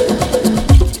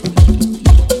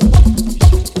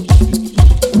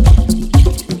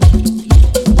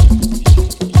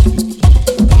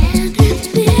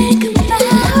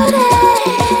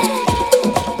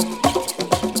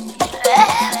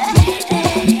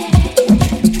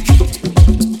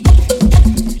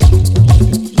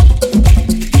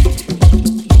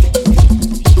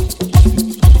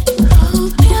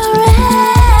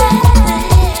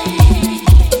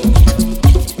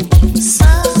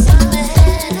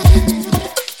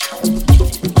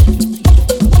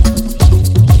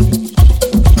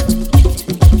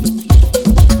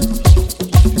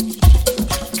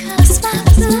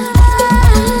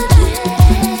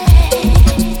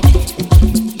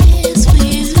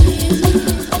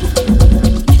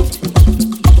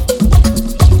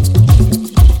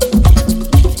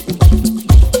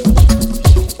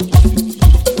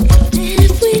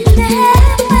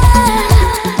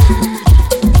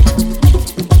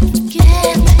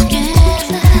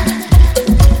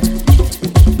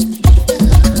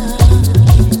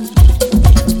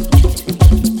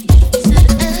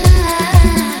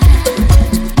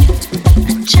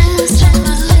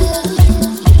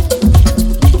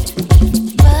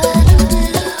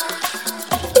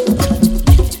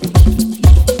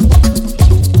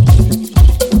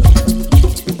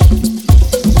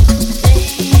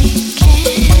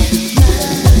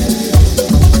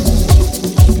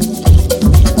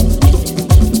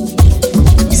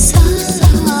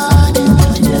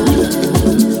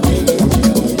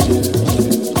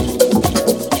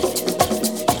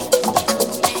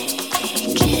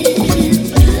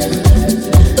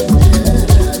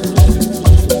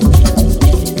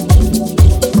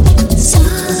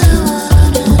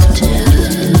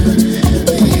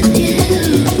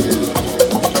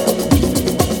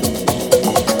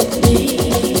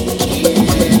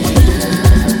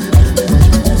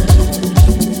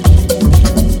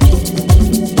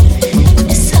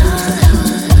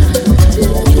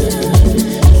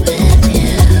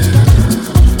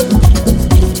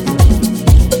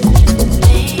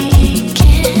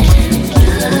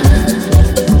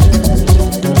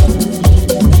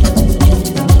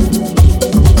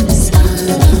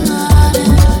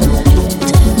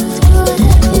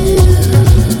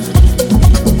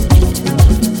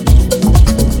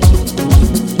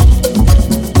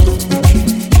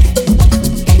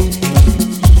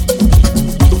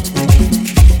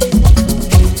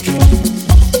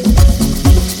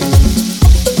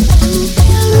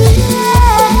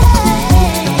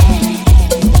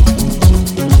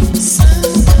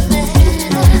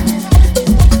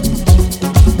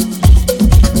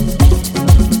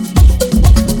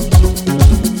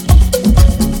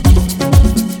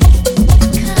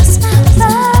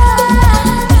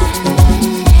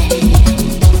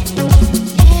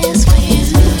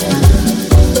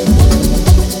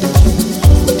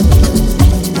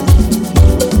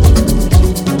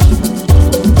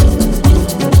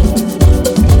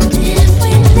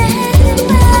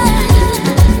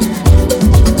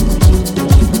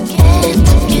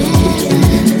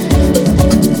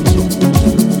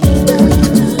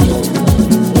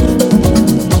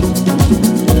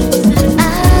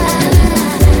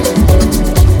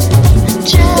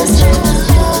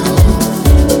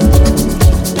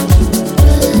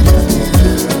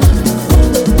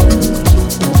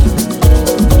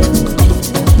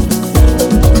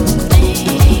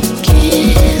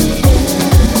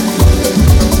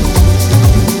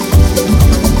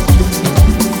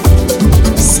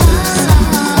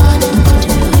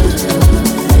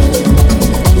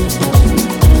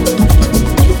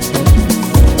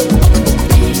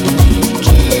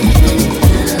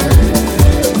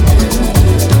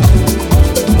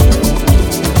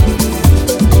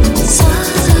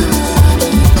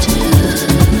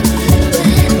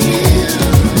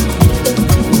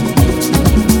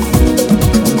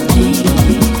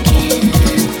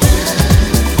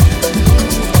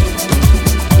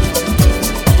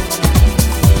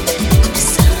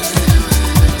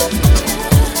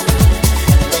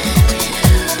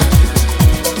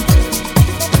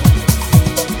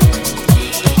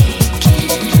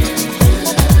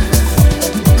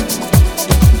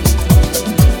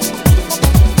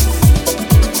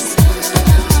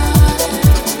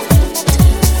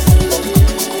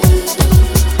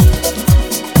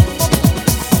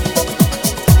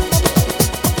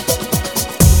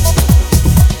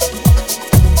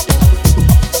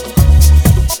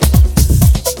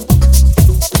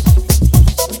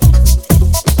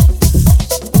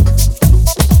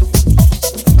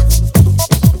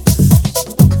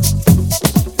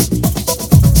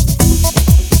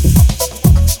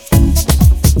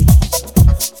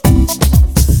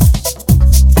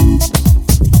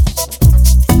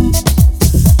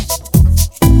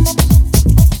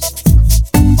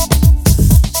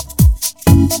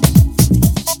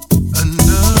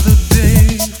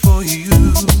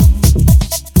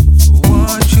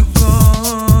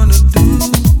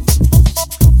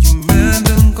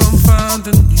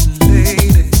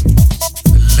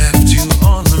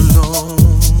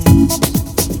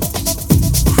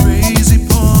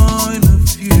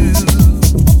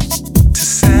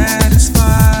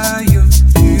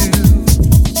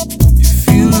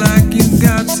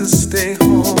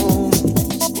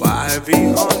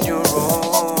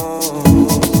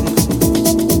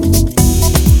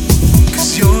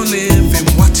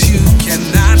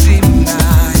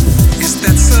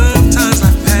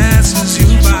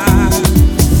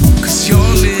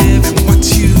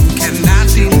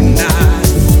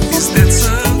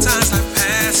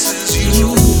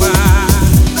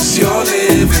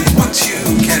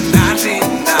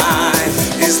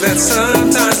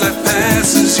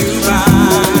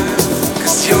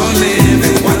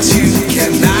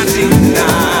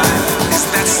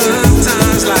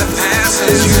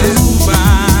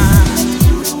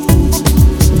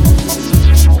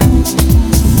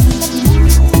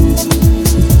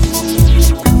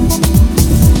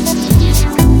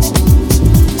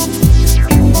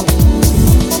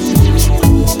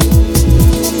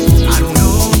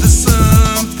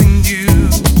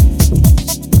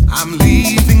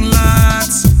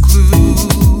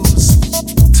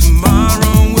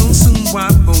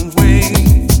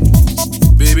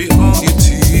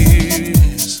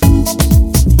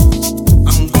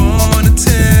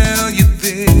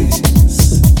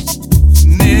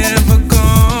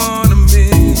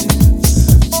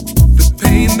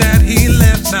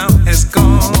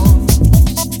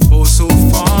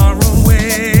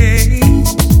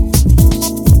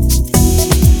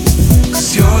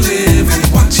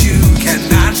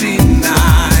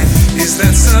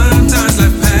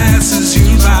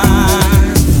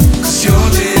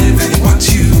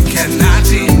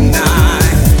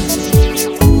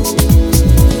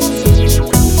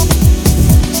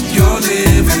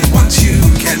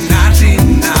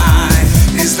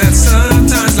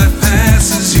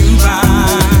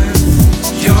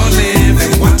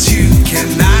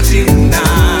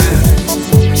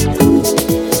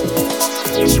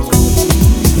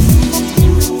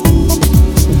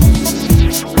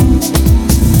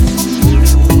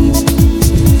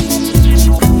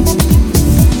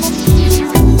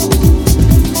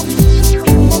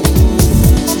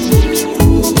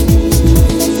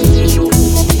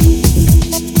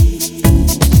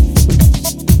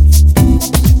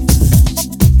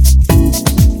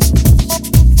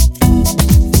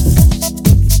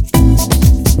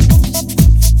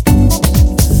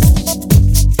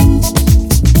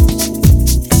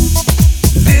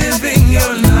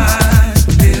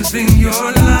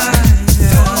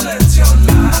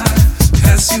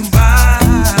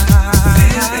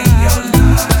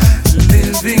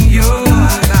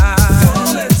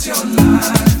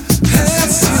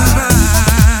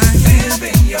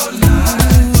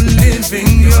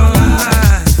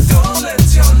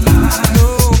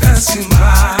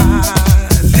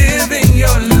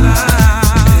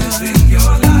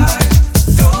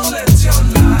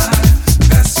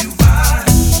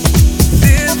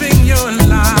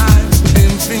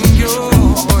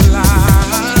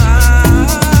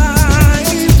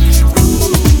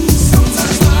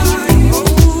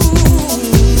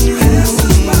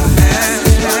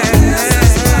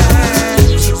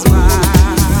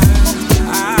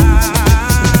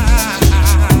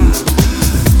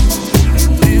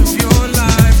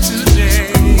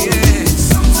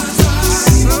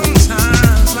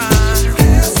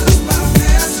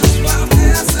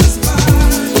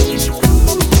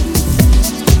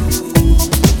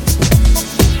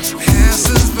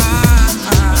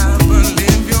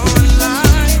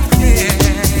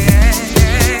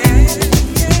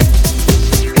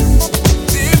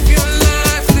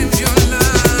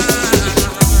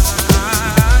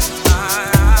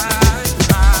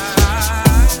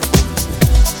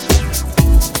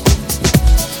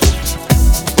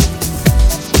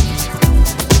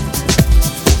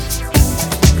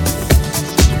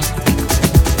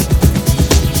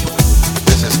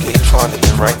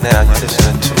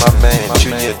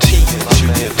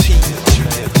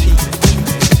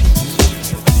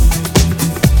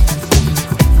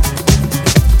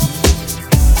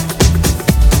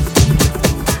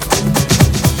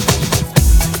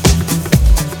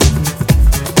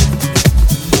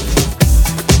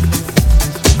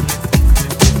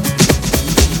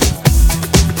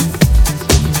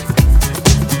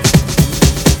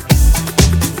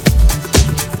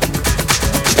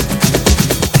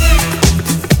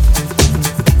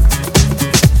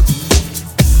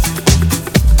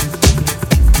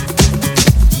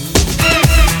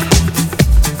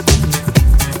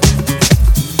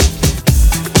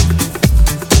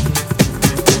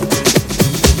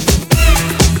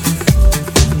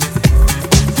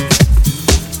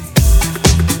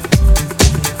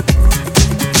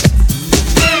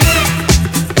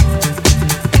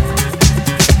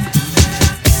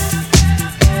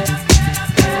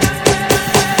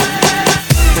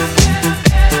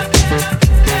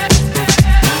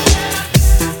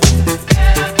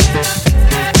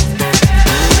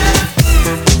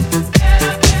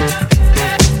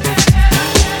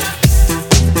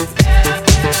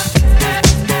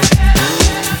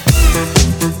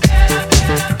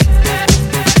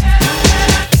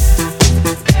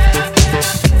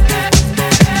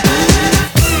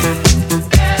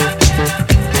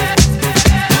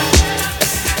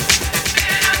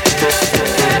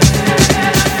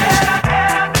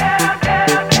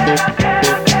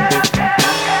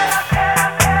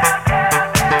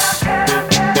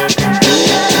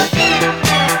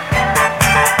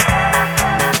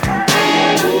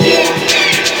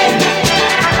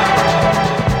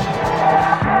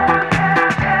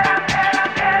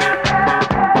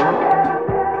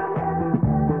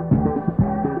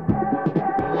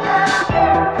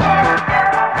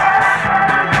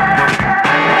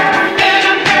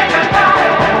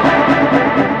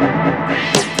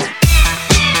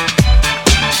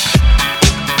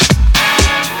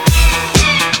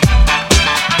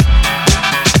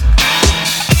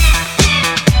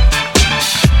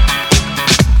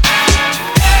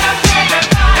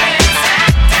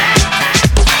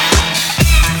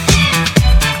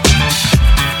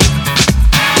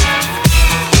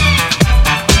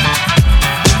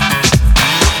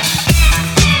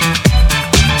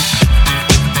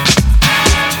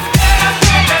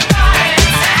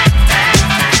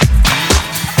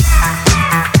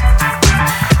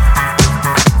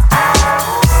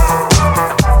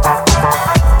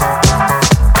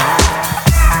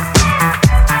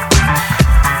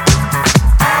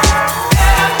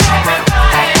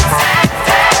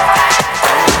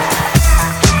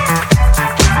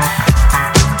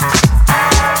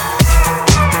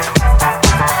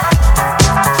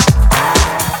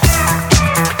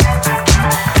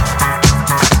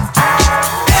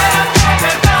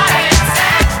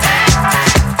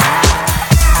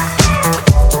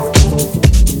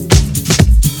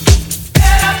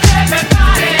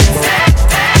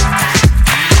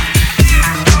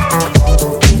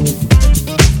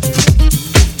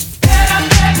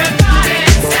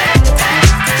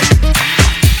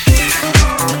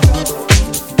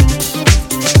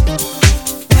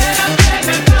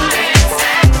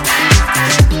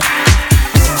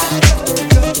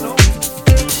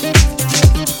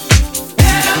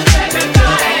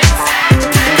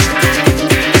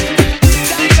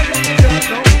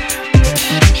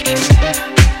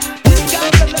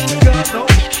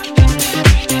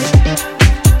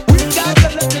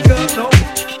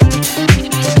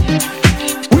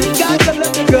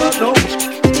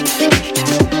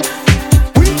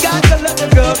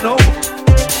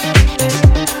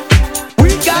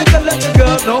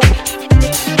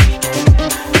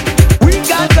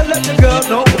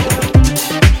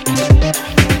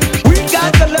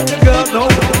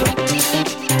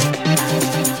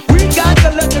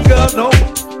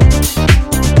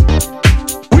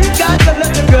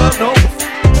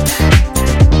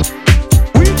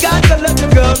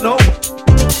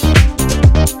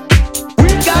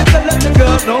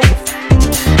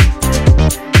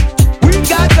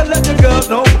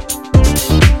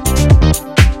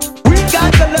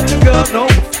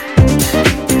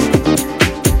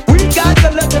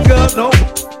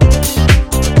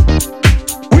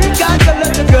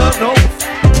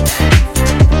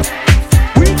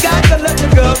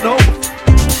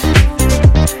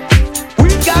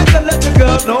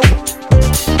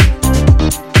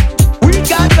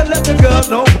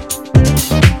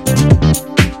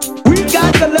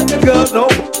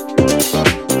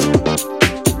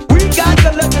 got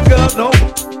to let the girl know.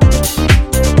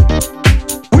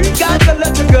 We got to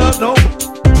let the girl know.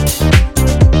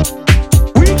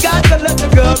 We got to let the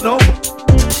girl know.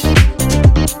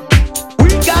 We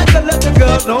got to let the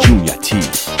girl know. Junior T,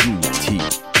 Junior T,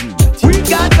 Junior T. We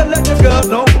got to let the girl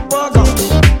know.